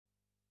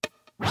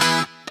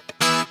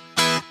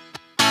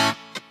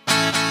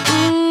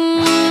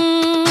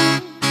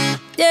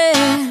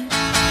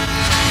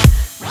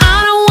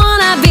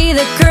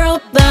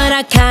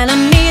I kinda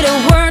need a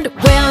word.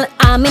 Well,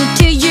 I'm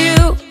into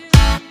you,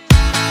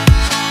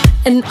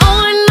 and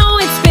all I know,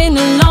 it's been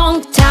a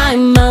long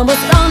time. I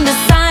was on the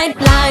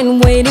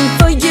sideline waiting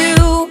for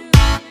you.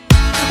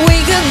 We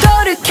could go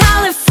to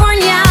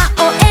California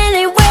or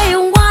anywhere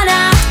you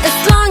wanna. As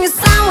long as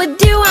I'm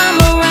with you, I'm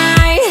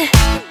alright.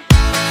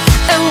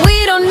 And we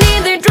don't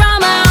need the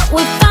drama,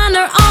 we'll find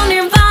our own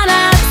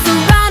nirvana. So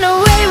run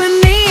away with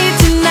me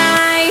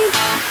tonight,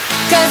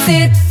 'cause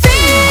it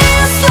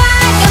feels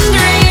like I'm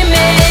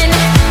dreaming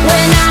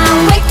when I'm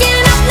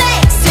waking up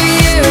next to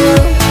you.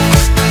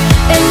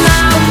 And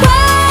my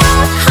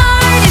wild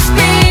heart is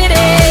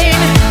beating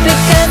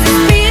because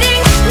it's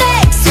beating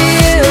next to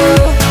you.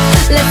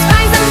 Let's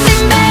find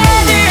something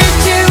better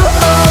to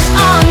hold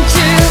on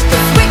to,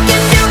 'cause we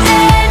can do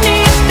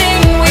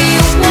anything we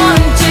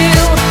want to.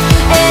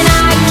 And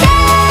I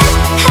can't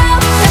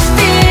help the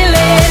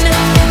feeling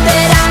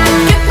that I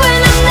get when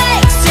I'm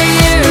next to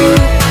you.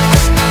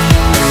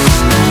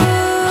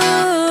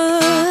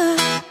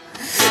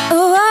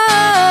 Ooh,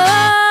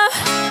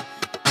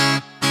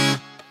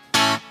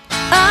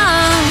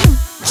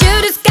 you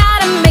just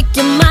gotta make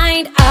your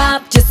mind up.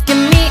 Just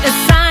give me a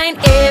sign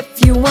if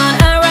you want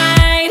a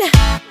ride.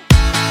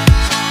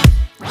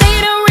 They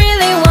don't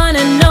really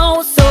wanna know,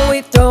 so we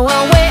throw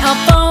away our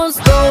phones,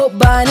 go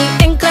Bonnie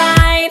and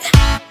Clyde.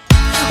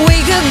 We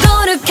could go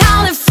to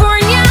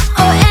California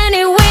or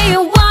anywhere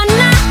you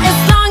wanna. As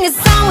long as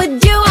I'm with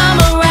you, I'm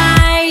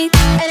alright.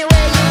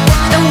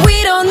 And we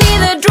don't need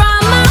the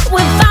drama,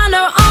 we found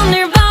our own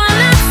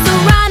nirvana. So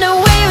run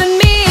away with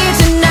me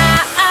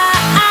tonight,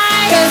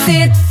 'cause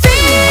it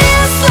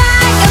feels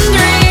like I'm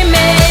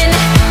dreaming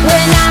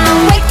when I'm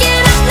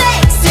waking up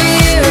next to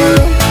you.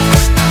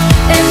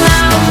 And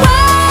my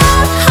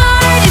wild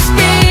heart is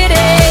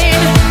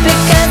beating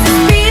because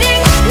it's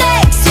beating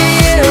next to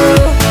you.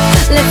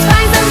 Let's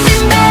find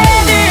something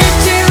better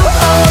to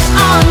hold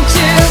on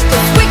to,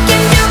 'cause we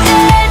can do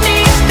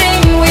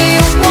anything we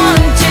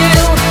want to.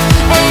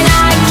 And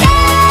I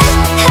can't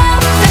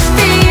help the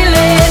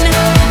feeling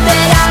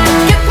that I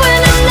get when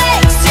I'm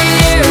next to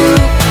you.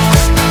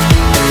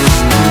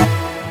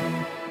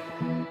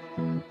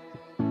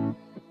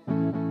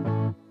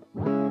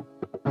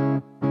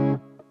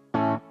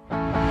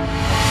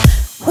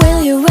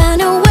 Will you run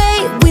away?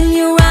 Will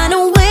you run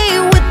away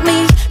with me?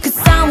 'Cause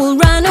I will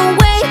run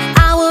away,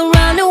 I will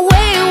run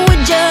away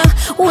with you.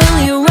 Will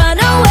you run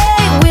away?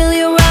 Will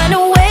you run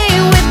away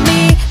with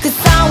me? 'Cause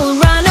I will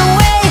run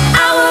away,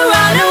 I will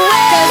run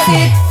away. 'Cause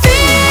it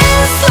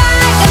feels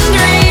like I'm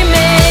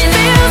dreaming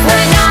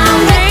when I'm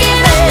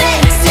waking up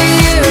next to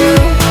you.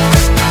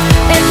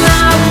 And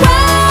my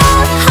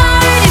wild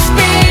heart is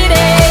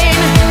beating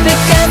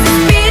because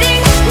it's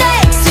beating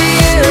next to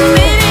you.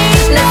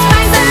 Let's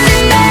find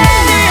something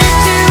better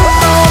to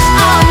hold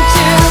on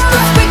to,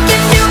 'cause we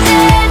can do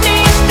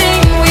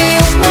anything we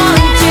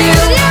want to.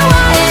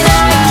 And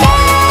I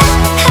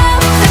can't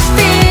help the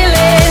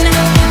feeling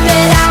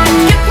that I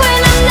get when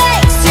I'm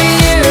next to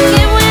you.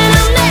 When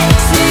I'm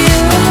next to you.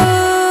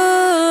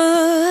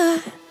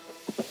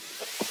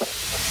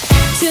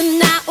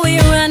 Tonight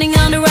we're running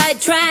on the right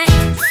track.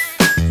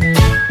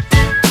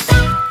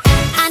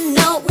 I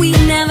know we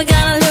never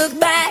gonna look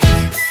back.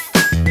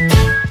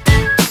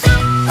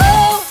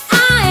 Oh,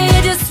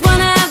 I just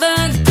wanna have a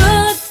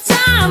good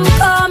time.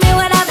 Call me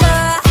whatever,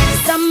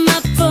 'cause I'm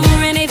up for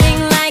anything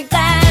like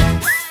that.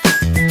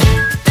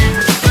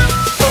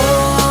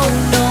 Oh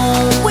no,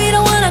 we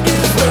don't wanna do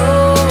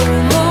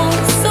slow-mo,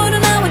 so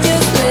tonight we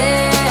just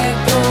let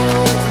go.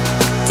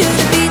 To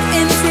the beat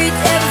in the street,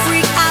 every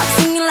freak out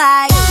singing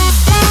like,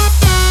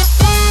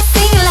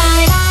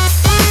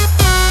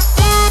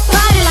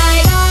 party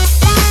like,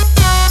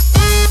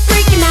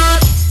 freaking out.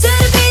 To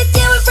the beat,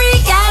 yeah, we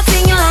freak out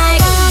singing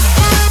like,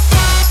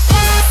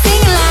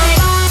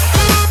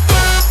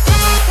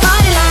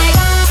 party like,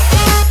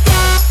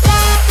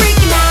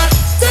 freaking out.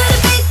 To the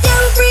beat, yeah,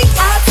 we freak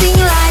out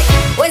singing like.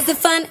 Where's the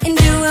fun in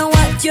doing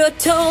what you're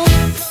told?